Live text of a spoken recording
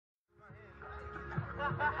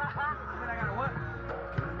I gotta what?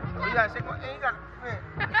 Oh, you gotta shake my. You gotta.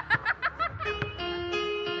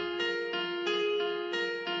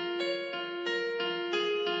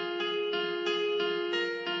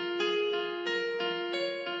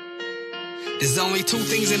 There's only two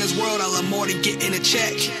things in this world I love more than getting a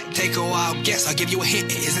check. Take a wild guess, I'll give you a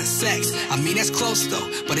hint, it isn't sex. I mean, that's close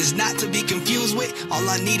though, but it's not to be confused with. All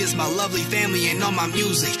I need is my lovely family and all my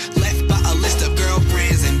music. Left by a list of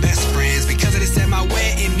girlfriends and best friends. Because of this at my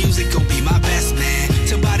wedding, music will be my best man.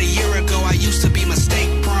 Till about a year ago, I used to be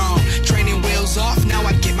mistake prone. Training wheels off, now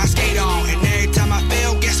I get my skate on. And every time I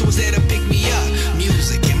fail, guess who was there to pick me up?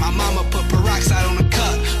 Music, and my mama put peroxide on the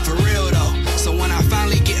cup. For real though, so when I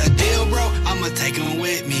finally get a deal, bro, I'ma take them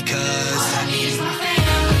with me, cause all I need is my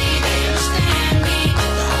family, they understand me.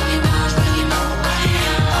 The only ones really know who I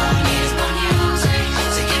am. All I need is my music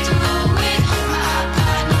to get through with. My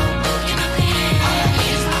iPod, notebook, and a pen. All I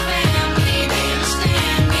need is my family, they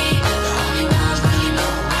understand me. The only ones really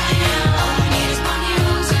know who I am. All I need is my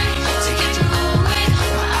music to get through with.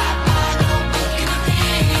 My iPod, notebook, and a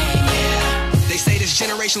pen, yeah. They say this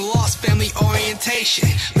generation lost family orientation.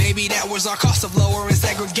 Maybe that was our cost of lowering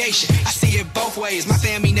segregation. I see it both ways, my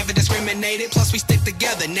family never discriminated. Plus we stick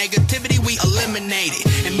together, negativity we eliminated.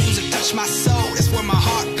 And music touched my soul, that's where my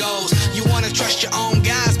heart goes. You wanna trust your own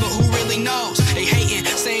guys, but who really knows? They hating,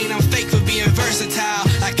 saying I'm fake for being versatile.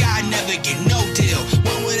 Like I never get no deal.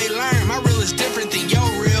 When will they learn? My real is different than your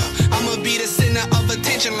real. I'ma be the center of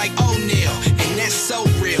attention like O'Neal. And that's so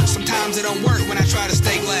real. Sometimes it don't work when I try to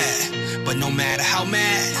stay glad. But no matter how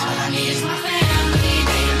mad, all I need is my family,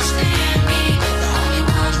 they understand me. The only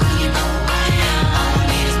ones really know who I am. All I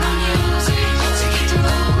need is my music to get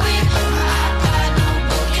through with. My iPod,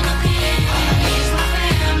 notebook, and a pen. All I need is my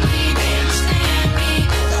family, they understand me.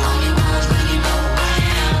 The only ones really know who I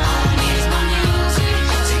am. All I need is my music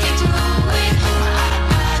to get through with. My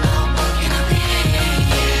iPod, notebook, and a pen,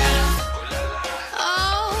 yeah.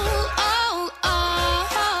 Oh, oh, oh,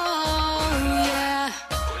 oh, yeah.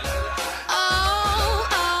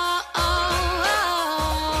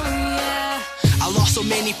 So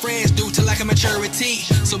many friends due to lack of maturity.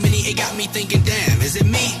 So many it got me thinking, damn, is it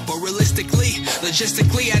me? But realistically,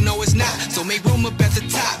 logistically, I know it's not. So make room up at the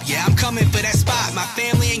top. Yeah, I'm coming for that spot. My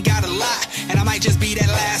family ain't got a lot, and I might just be that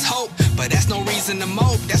last hope. But that's no reason to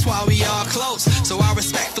mope, that's why we all close. So I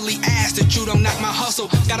respectfully ask that you don't knock my hustle.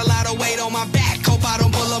 Got a lot of weight on my back, hope I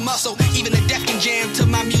don't pull a muscle. Even the deaf can jam to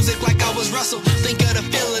my music like I was Russell. Think of the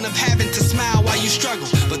feeling of having to smile while you struggle.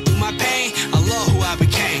 But through my pain, I love who I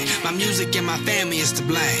became. My music and my family is to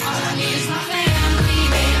blame. All I need is my family,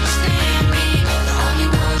 they understand me. The only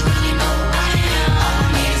ones really know who I am. All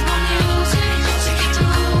I need is my music to get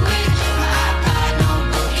through with. My iPod,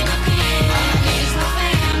 notebook, and a pen. All I need is my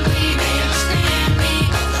family, they understand me.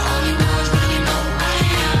 The only ones really know who I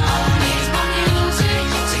am. All I need is my music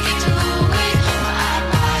to get through with. My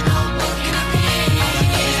iPod, notebook, and a pen. All I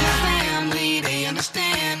need is my family, they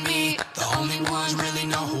understand me. The only ones really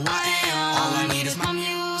know who I am. All I need is my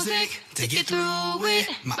music to get through with.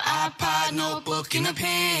 My iPod, notebook, and a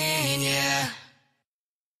pen, yeah.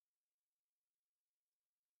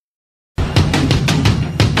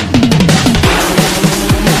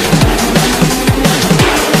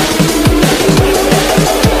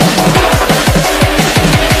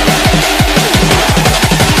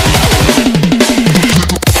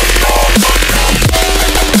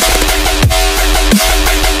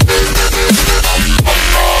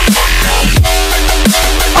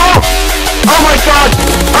 Oh my god!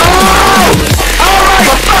 Oh! Oh my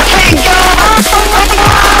fucking god!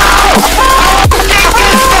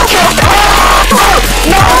 Oh!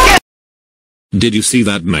 No! Did you see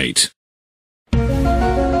that, mate?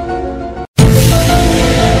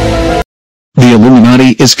 The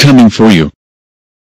Illuminati is coming for you.